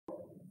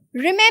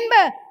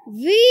Remember,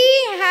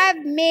 we have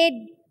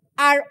made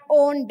our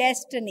own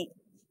destiny.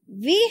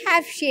 We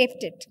have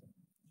shaped it.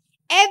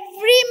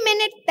 Every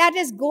minute that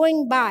is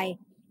going by,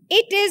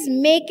 it is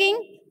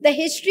making the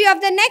history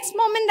of the next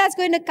moment that's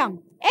going to come.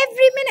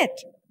 Every minute.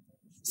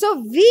 So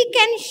we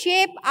can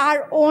shape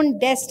our own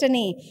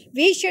destiny.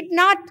 We should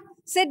not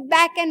sit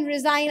back and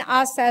resign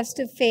ourselves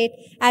to fate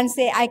and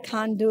say, I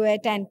can't do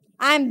it and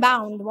I'm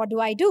bound. What do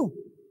I do?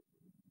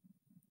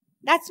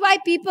 That's why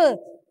people,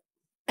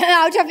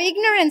 out of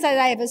ignorance, as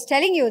I was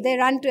telling you, they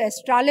run to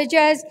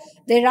astrologers,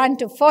 they run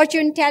to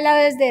fortune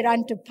tellers, they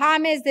run to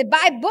palmists, they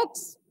buy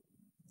books.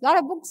 A lot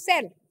of books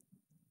sell.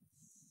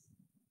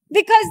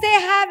 Because they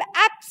have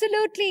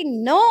absolutely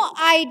no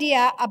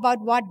idea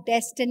about what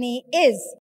destiny is.